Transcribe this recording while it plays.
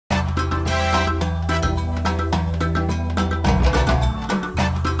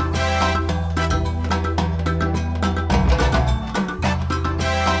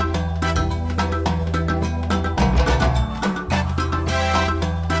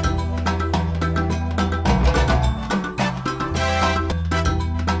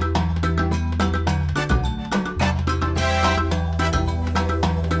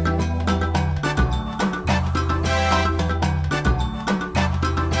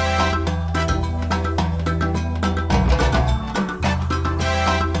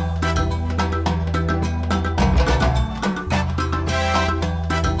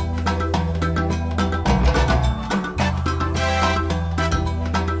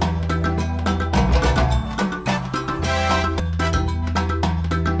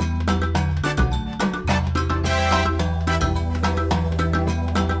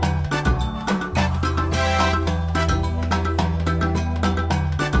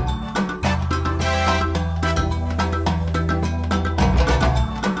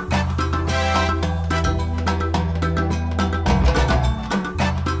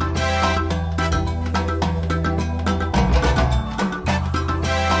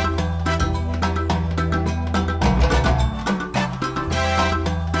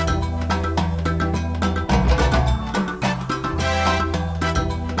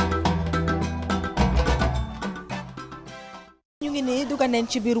nañ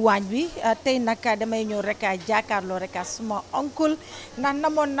ci biir waañ bi tey nag damay ñëw rek jàkkaarloo rek suma oncle ndax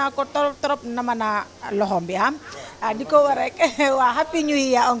namoon naa ko trop nama naa loxoom bi di ko war rek waa happy new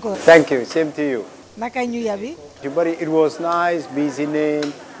year uncle. Thank you, same to you. naka new year bi. yu bari it was nice busy neen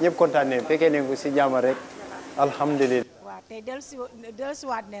ñëpp kontaan neen fekkee ne ko si jàmm rek alhamdulillah. waaw tey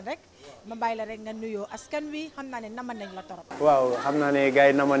dellusiwaat ne rek ma bàyyi la rek nga nuyoo askan wi xam naa ne nama nañ la trop. waaw xam naa ne gars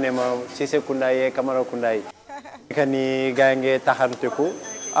yi nama ne ma Cissé Kounda yee Camara Kounda yi. ka ni gars yi ngee taxanteku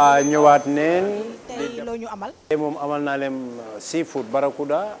ñëwaat neen. tey loo ñu amal. tey moom amal naa leen seafood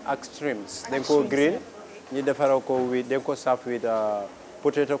barakuda ak shrimps. dañ ko grill ñu defaree ko with dañ ko serve with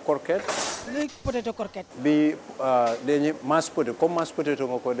potato croquette. luy potato croquette. bi dañuy mashed potato comme mashed potato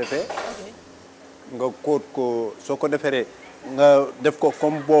nga ko defee. nga kóot ko soo ko deferee nga def ko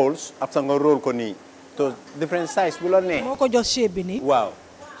comme balls après nga roll ko nii to different size bu la nee. moo ko jox shape bi nii. waaw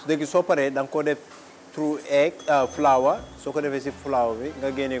léegi soo paree da nga ko def through egg flour soo ko defee si flour bi nga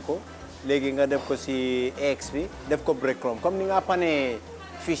génne ko léegi nga def ko si eggs bi def ko breadcrumb comme ni nga panee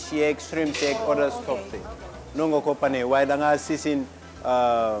fish yeeg shrimp yeeg other stuff bi noonu nga ko panee waaye da ngaa season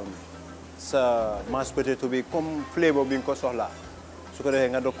sa mashed potato bi comme flavor bi nga ko soxlaa. su ko defee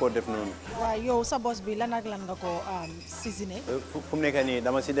nga doog koo def noonu. waaw yow sa bos bi lan ak lan nga ko seasoné. fu mu nekk nii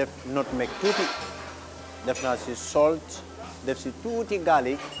dama si def nutmeg tuuti def naa si salt def si tuuti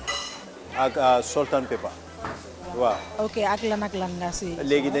garlic ak salt and pepper waaw. ok ak lan nga si.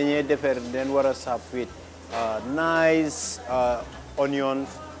 léegi dañuy defar den war a serve with nice onion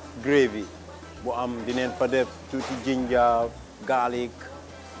gravy bu am dineen fa def tuuti ginger garlic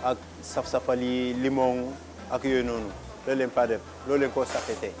ak saf-safali limon ak yooyu noonu. loolu leen fa def loolu leen koo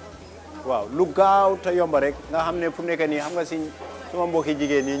safete waaw lu gaaw te yomba rek nga xam ne fu mu nekk nii xam nga si suma mbokki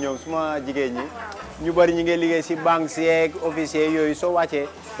jigéen ñi ñoom suma jigéen ñi ñu bari ñi ngi liggéey si banque si yeeg officier yooyu soo wàccee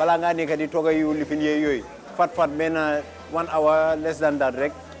balaa ngaa nekk di togga yu lifin yee yooyu fat benn 1 hour less than that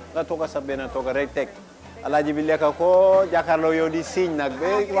rek nga togga sa benn togga rek teg alaaji bi lekka ko jàkkaarloo yow di siiñ nag ba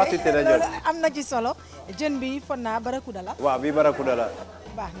waxtu te da jot am na ci solo jën bi fon naa barakuda la. waaw bi barakuda la.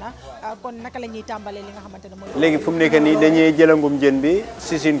 baax na kon naka la ñuy tàmbalee li nga xamante ne mooy. léegi fu mu nekk nii dañuy jëlangum jën bi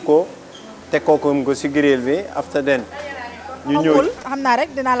sisin ko teg ko si grill bi after then ñu ñëw xam naa rek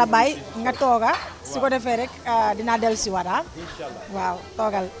dinaa la bàyyi nga tooga su ko defee rek dinaa dellu si waat waaw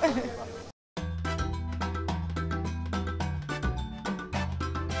toogal.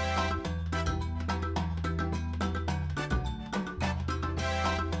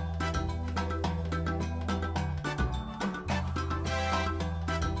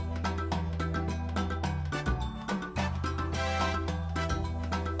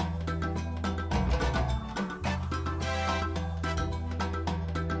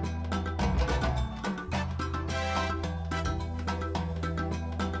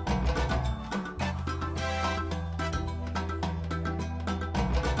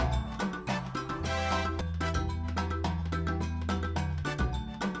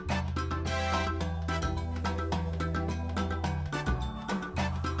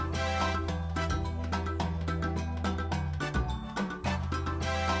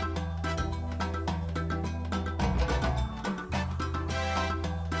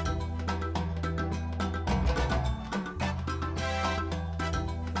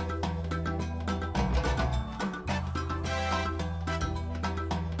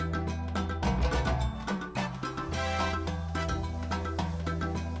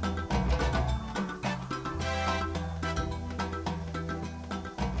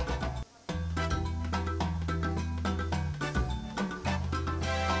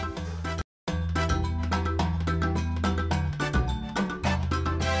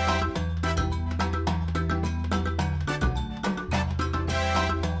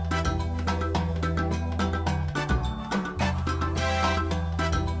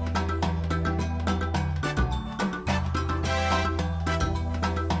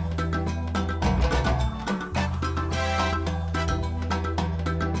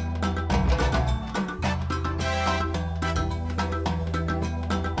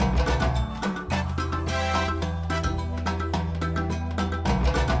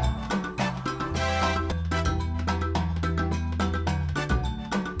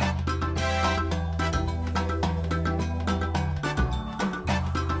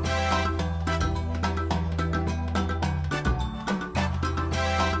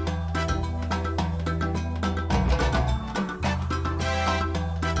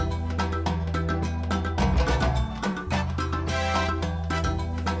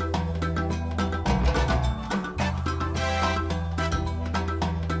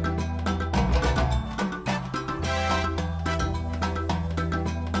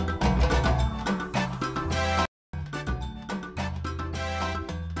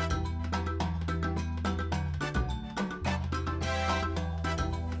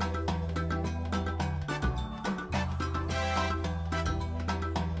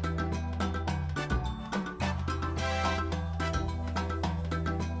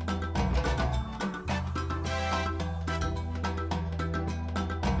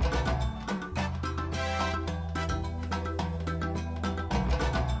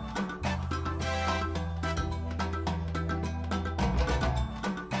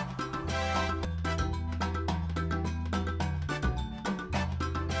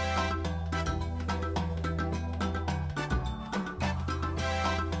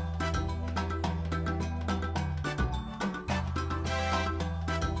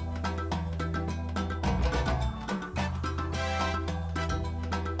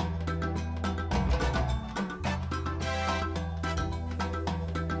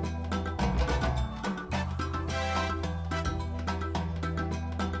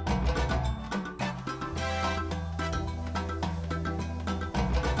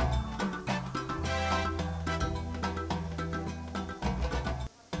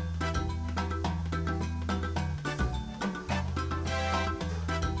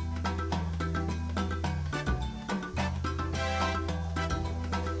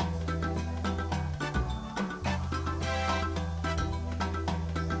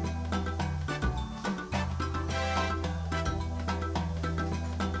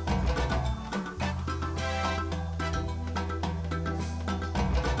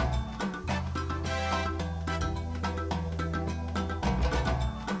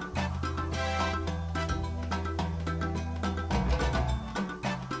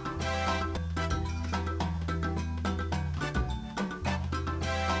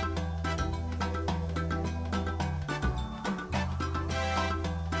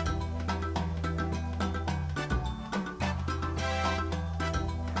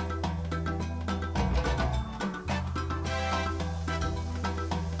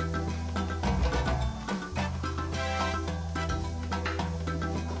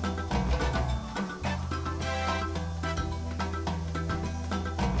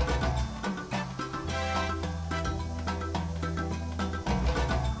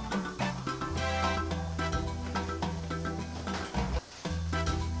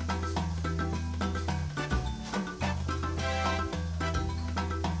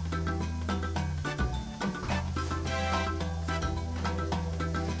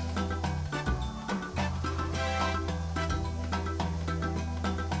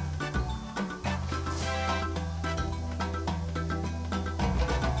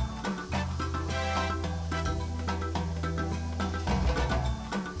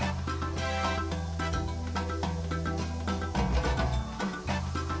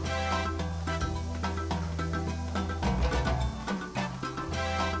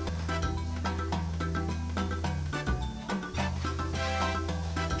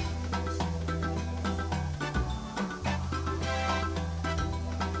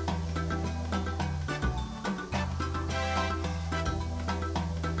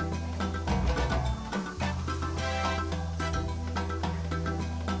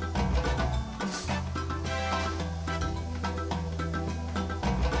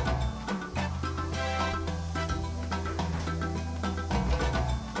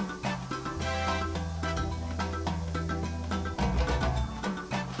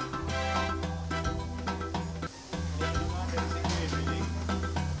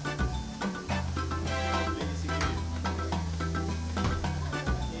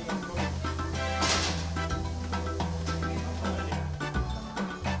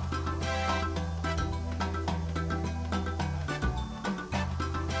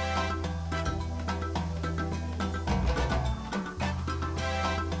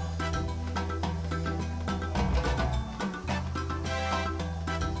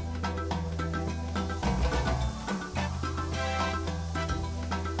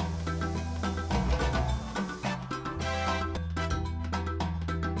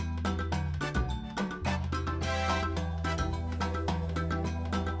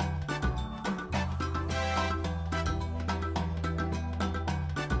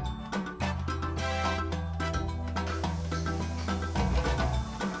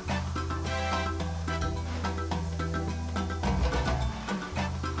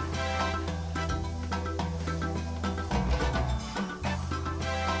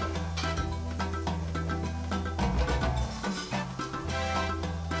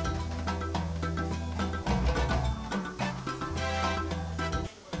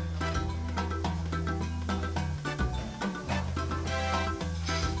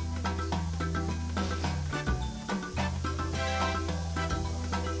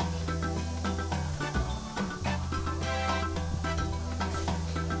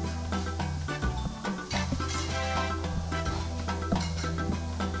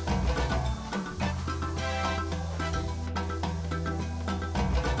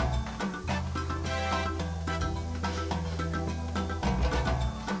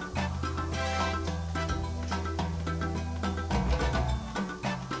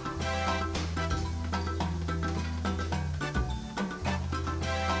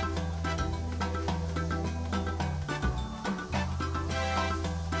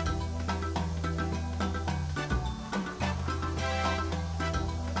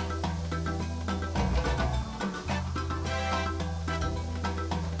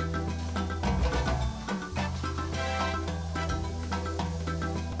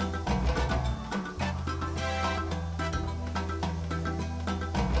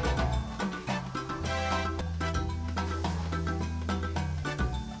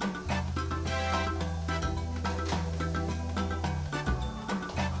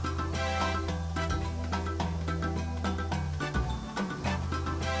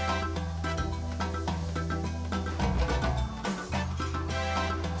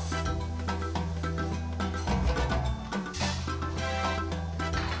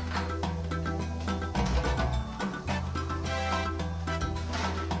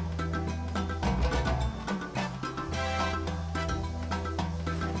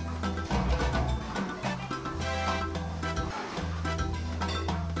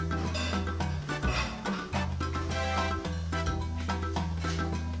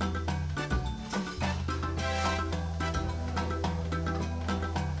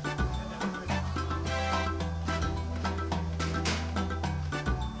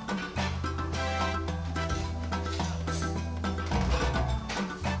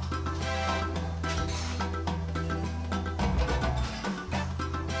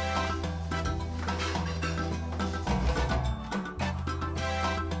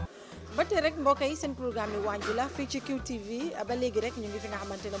 tey rek mbokk yi seen programme yi waañ bi la fii ci QTV ba léegi rek ñu ngi fi nga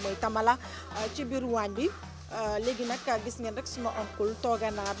xamante ne mooy Tamala ci biir waañ bi léegi nag gis ngeen rek suma oncle tooga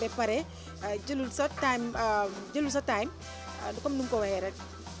na ba pare jëlul sa time comme nu mu ko waxee rek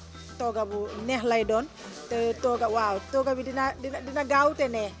tooga bu neex lay doon te tooga bi dina gaaw te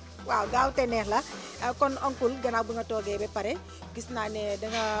neex waaw gaaw te neex la kon oncle gannaaw bu nga toogee ba pare gis naa ne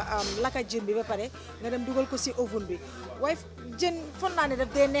danga laka jën bi ba pare nga dem dugal ko si oven bi waaye jën fon naa ne daf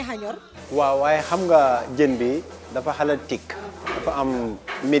dee neex a ñor. waaw waaye xam nga jën bi dafa xala tikk dafa am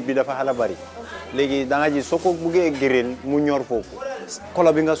mit bi dafa xala bari léegi da nga ji soo ko buggee grill mu ñor foofu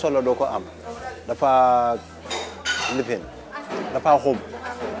kolo bi nga solo doo ko am dafa lifin dafa xum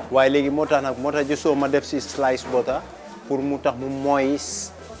waaye léegi moo tax ji soo ma def si slice butter pour mu tax mu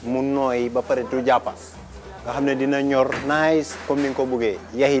moist mu nooy ba pare du jàppa nga xam ne dina ñor nice comme ni nga ko buggee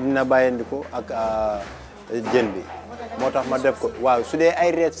yax yi dina bàyyandiko ak jën bi moo tax ma def ko waaw su dee ay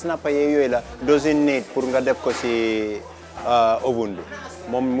red snapper yooyu la doesn't need pour nga def ko si oven bi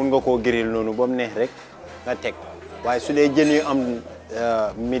moom mun nga koo grill noonu ba mu neex rek nga teg waaye su dee jën yu am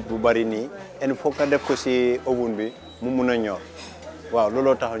meat bu bari nii il faut nga def ko si oven bi mu mun a ñor waaw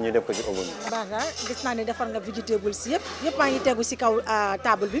looloo tax ñu def ko ci oven bi. baax na gis naa ne defar nga vegetables yëpp maa ngi tegu si kaw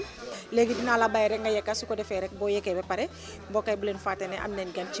table bi léegi dinaa la bàyyi rek nga yekka su ko defee rek boo yekkee ba pare mbokk yi bu leen fàtte ne am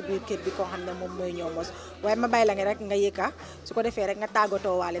nañ gan ci biir kër bi koo xam ne moom mooy ñëw mos waaye ma bàyyi la nga rek nga yekka su ko defee rek nga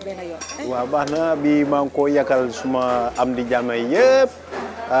tàggatoo waale benn yoon. waaw baax na bi maa ngi ko yakkal suma am di jàmm yëpp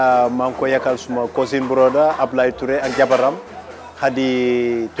maa ngi ko yakkal suma cousin broda Ablaye Touré ak jabaram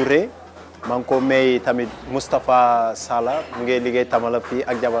Khady Touré maa ngi ko may tamit Moustapha Sala mu ngi liggéey Tamala fii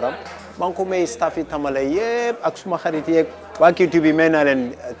ak jabaram maa ngi ko may staff yi Tamala yëpp ak suma xarit yeeg waa QTV bi may naa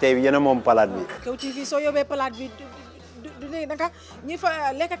leen tey yéen a moom palaat bi. QTV soo yóbbee palaat bi du ne naka ñi fa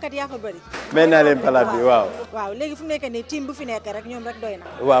lekkakat yaa fa bëri. may naa leen palaat bi waaw. waaw léegi fu mu nekk nii team bu fi nekk rek ñoom rek doy na.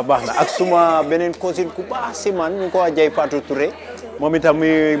 waaw baax na ak suma beneen cousin ku baax si man ñu ko wax Jay Fatou Touré moom itam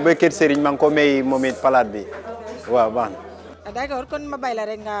muy béykat Serigne maa ngi ko may moom it palaat bi waaw baax na. d'accord kon ma bàyyi la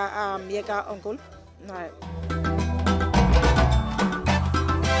rek nga yegga oncle waaw.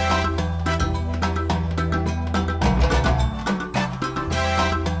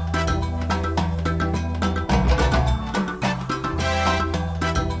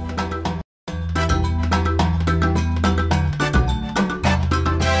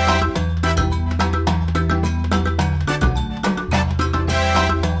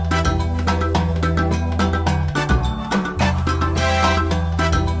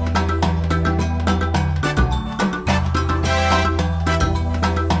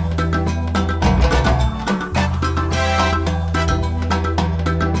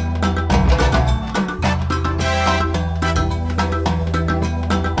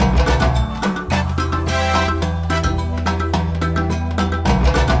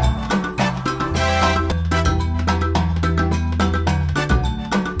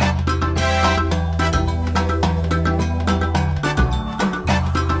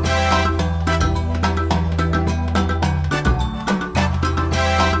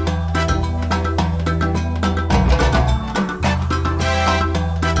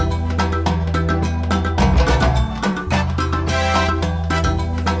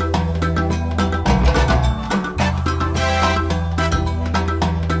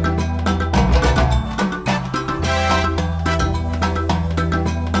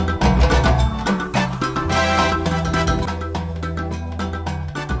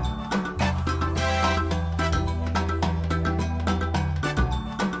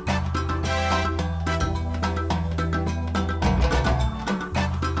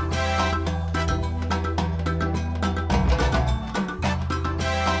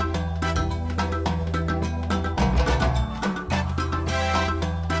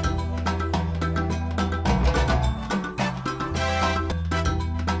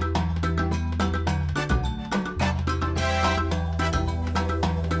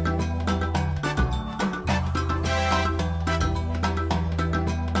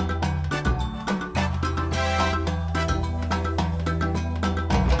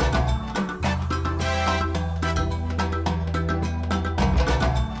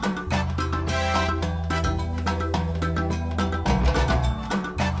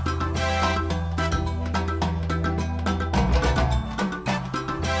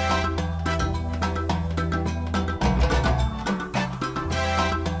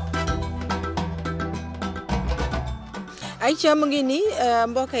 Aïcha mu ngi nii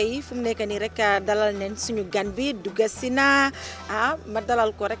mbokk yi fu mu nekk nii rek dalal neen suñu gan bi dugg si na ma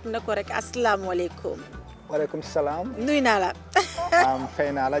dalal ko rek ne ko rek asalaamaaleykum. waaleykum salaam. nuyu naa la.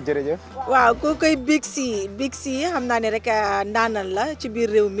 fay naa la jërëjëf. waaw koo koy Big C xam naa ne rek ndaanal la ci biir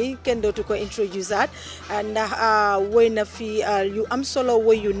réew mi kenn dootu ko introduce at ndax woy na fi yu am solo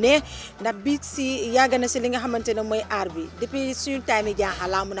woy yu ne ndax Big C yàgg na si li nga xamante ne mooy aar bi depuis suñu time yi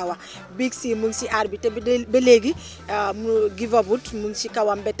jaaxal laa mun a wax Big C mu ngi si aar bi te ba léegi mu give up mu ngi si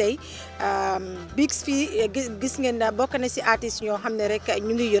kawam ba tey Big C gis ngeen ne bokk na si artistes ñoo xam ne rek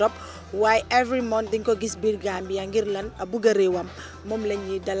ñu ngi Europe waaye every month dañ ko gis biir Gambia ngir lan bugg a réewam moom la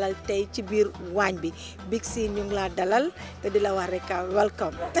ñuy dalal tey ci biir waañ bi Big C ñu ngi laa dalal te di la wax rek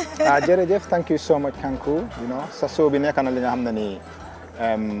welcome. jërëjëf thank you so much Kanku sa show bi nekk na li nga xam ne nii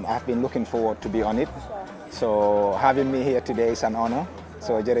I've been looking forward to be on it so having me here today is an honor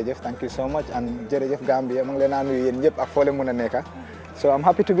so jërëjëf thank you so much and jërëjëf Gambia mu ngi leen a nuyu yéen ñëpp ak foo leen mun a nekk so I'm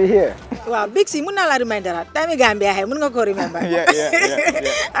happy to be here. waaw Big C mun naa la reminder dara time Gambia xëy mun nga ko remember. yeah.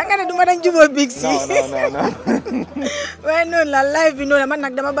 nga ne du ma dañ jubóo Big C. no. waaye noonu la live bi noonu man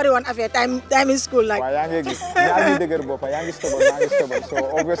nag dama bari woon affaire time in school nag. waaw yaa ngi gis yaa ngi dëgër bopp yaa ngi stubborn so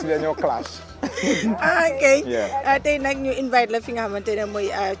obviously dañoo clash. ok tey nag ñu invite la fi nga xamante ne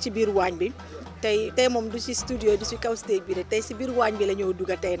mooy ci biir waañ bi tey moom du si studio du si kaw stage bi de tey si biir waañ bi la ñëw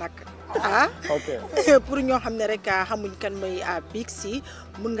dugga tey nag ok pour ñoo xam ne rek xamuñ kan mooy Big C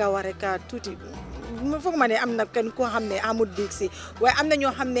mun nga wax rek tuuti foog ma ne am na kenn koo xam ne amul Big C waaye am na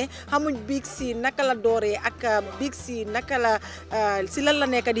ñoo xam ne xamuñ Big C naka la dooree ak Big C naka la si lan la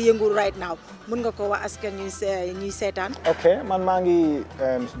nekk di yëngu right now mun nga ko wax askan ñuy seetaan. ok man maa ngi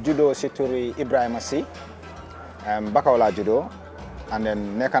juddoo si turi Ebrima Sey Bakaw laa juddoo and then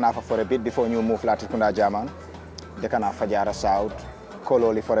nekk naa fa for a bit before ñu move Latrikunda Jaman dëkk naa Fajara South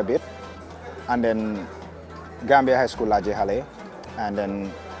Kololi for a bit and then Gambia High School laa jeexalee and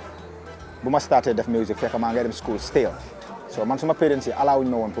then bu ma starté def music fekk maa ngi dem school still so man suma parents yi allow ñu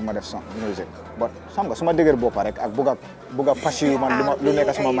ma woon pour ma def music but xam nga suma dëgër boppa rek ak bugg a pursue man lu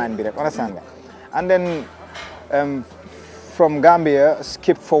nekk suma mind bi rek understand nga and then from Gambia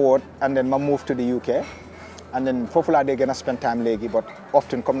skip forward and then ma move to the UK and then foofu laa dee gën a spend time léegi but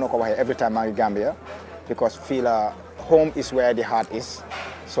often comme noo ko waxee every time maa ngi Gambia because fii la home is where the heart is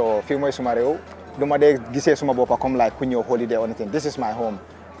so fii mooy suma réew du ma dee gisee suma boppa comme like ku ñëw holiday or anything this is my home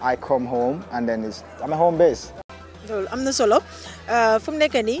I come home and then I'm a home base. loolu am na solo fu mu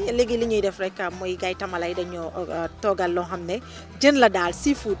nekk nii léegi li ñuy def rek mooy gay tamalay dañoo toogal loo xam ne jën la daal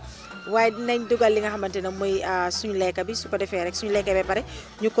seafood waaye dinañ dugal li nga xamante ne mooy suñu lekka bi su ko defee rek suñu lekka ba pare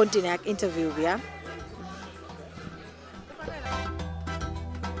ñu continuer ak interview bi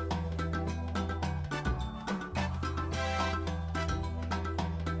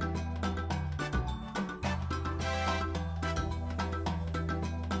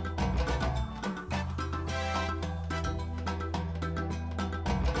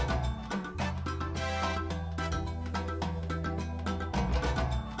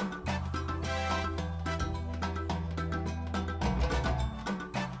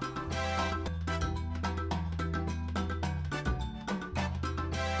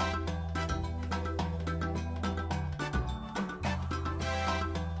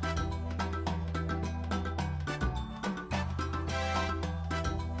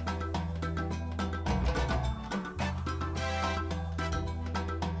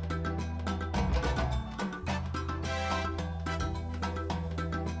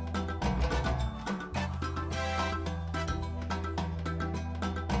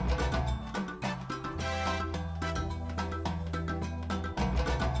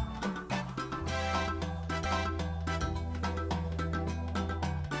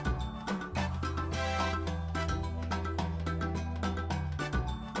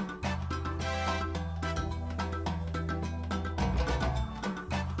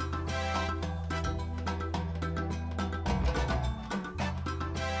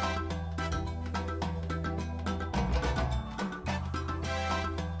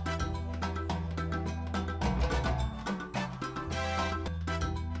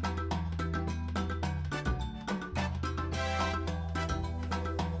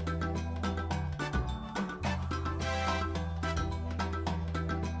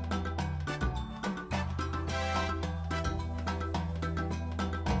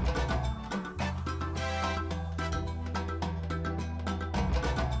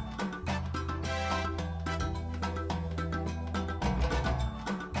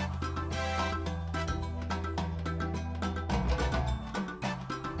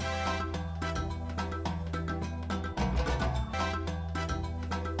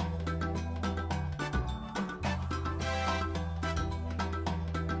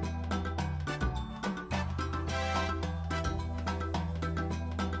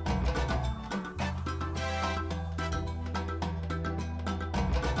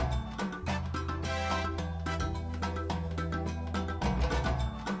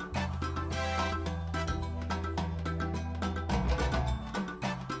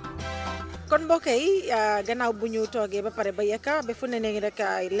kon mbokk yi gannaaw bu ñu toogee ba pare ba yekka ba fu ne ne rek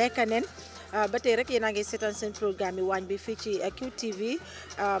lekka neen ba tey rek yéen a ngi seetaan seen programme yi waañ bi fii ci QTV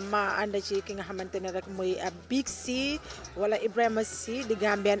ma ànd ci ki nga xamante ne rek mooy Big C wala Ebrima Sey di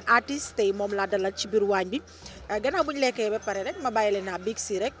Gambian artiste tey moom laa dalal ci biir waañ bi gannaaw bu ñu lekkee ba pare rek ma bàyyi leen naa Big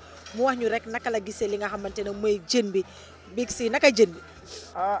C rek mu wax ñu rek naka la gisee li nga xamante ne mooy jën bi Big C naka jën bi.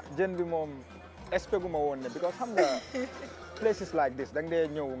 jën bi moom expect gu ma woon ne because xam nga places like this da nga dee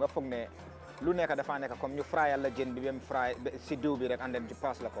ñëw nga foog ne lu nekk dafa nekk comme ñu fryal la jën bi ba mu fry si diw bi rek and then ñu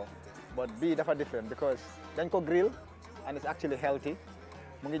pass la ko but bii dafa different because dañ ko grill and it's actually healthy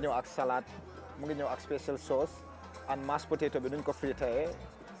mu ngi ñëw ak salad mu ngi ñëw ak special sauce and mashed potato bi duñ ko frité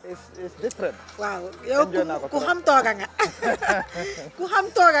it's different. waaw yow ku xam tooga nga ku xam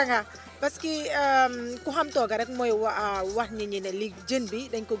tooga nga parce que ku xam tooga rek mooy wax nit ñi ne li jën bi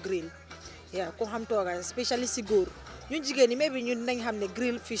dañ ko grill yaa ku xam tooga spécialiste si góor ñun jigéen ñi mais bi ñun dañ xam ne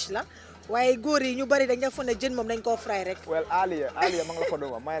grill fish la waaye góor yi ñu bari dañ def ne jën moom dañ koo fry rek. well Aliya ma nga la ko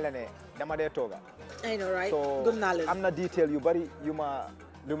doon wax may la ne dama dee tooga. I know right so gëm naa leen am na detail yu bari yu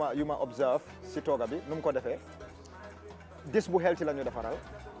ma observe si tooga bi nu mu ko defee dis bu healthy la ñu defaral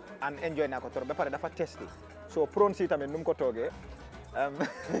and enjoy naa ko trop ba pare dafa tasty so prawn si tamit nu mu ko toogee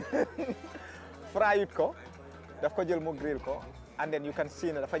fry it ko daf ko jël mu grill ko and then you can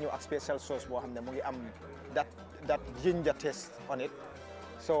see ne dafa ñëw ak special sauce boo xam ne mu ngi am that ginger taste on it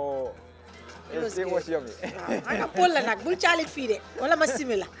so it was yummy. waaw xam nga Paul la nag bul caalit fii de wala ma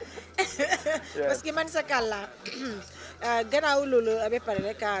simi la parce que man sa kàlla gannaaw loolu ba pare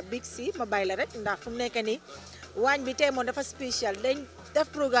rek Big C ma bàyyi la rek ndax fu mu nekk nii waañ bi tey moom dafa spécial dañ def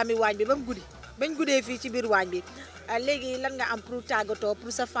programme yi waañ bi ba mu guddi bañ guddee fii ci biir waañ bi léegi lan nga am pour tàggatoo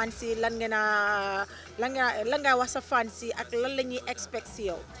pour sa fans yi lan nga wax sa fans yi ak lan la ñuy expect si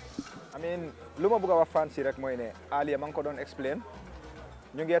yow. I mean lu ma bëgg a wax fans yi rek mooy ne Aliya ma ngi ko doon explain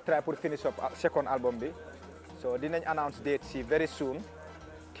ñu ngi try pour finish up second album bi so dinañ announce date si very soon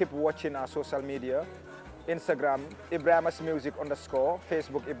keep watching our social media Instagram Ebrima's Music _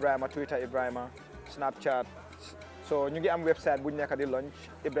 Facebook Ebrima Twitter Ebrima Snapchat so ñu ngi am website bu ñu nekk di launch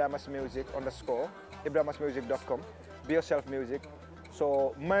Ebrima's Music _ ebrimasmusic.com be yourself music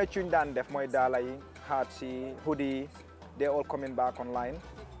so merch yu ñu daan def mooy daala yi hats yi hoodie they all coming back online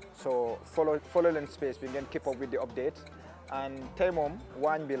so follow leen space bi ngeen keep up with the update and tey moom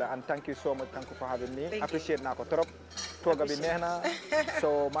waañ bi la and thank you so much thank you for having me appreciate naa ko trop tooga bi neex na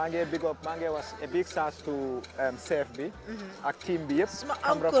so maa ngi was a big thanks to chef bi ak team bi yëpp suma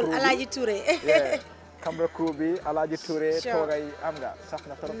uncle Alaaji Touré Camera crew bi Alaaji Touré tooga yi am nga saf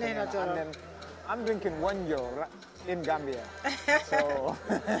na trop nee na and then I'm drinking Wanjo in Gambia so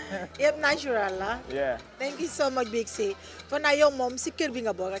yëpp natural la yeah thank you so much Big C fa naa yow moom si kër bi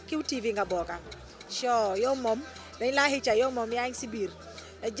nga bokka QTV nga bokka sure yow moom dañ laa xëcca yow moom yaa ngi si biir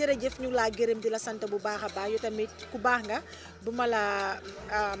jërëjëf ñu laa gërëm di la sant bu baax a baax yow tamit ku baax nga bu ma la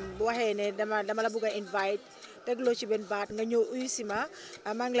waxee ne dama la bëgg a invite tegloo ci benn baat nga ñëw uyu si ma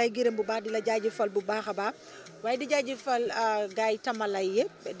maa ngi lay gërëm bu baax di la jaajëfal bu baax a baax waaye di jaajëfal gars yi tamalay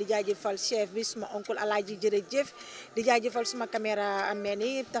yëpp di jaajëfal chef bi suma oncle Alaaji jërëjëf di jaajëfal suma caméra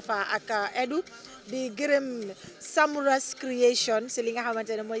meni Tafa ak Edu di gërëm Samuras Creation si li nga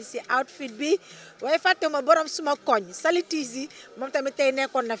xamante ne mooy si outfit bi waaye fàttewuma borom suma koñ salitis yi moom tamit tey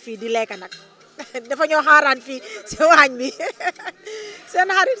nekkoon na fii di lekk nag dafa ñoo xaaraan fii si waañ bi seen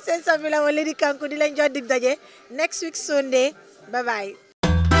xarit seen safi la ma Lady Kanku di leen jox dig daje next week Sunday bye bye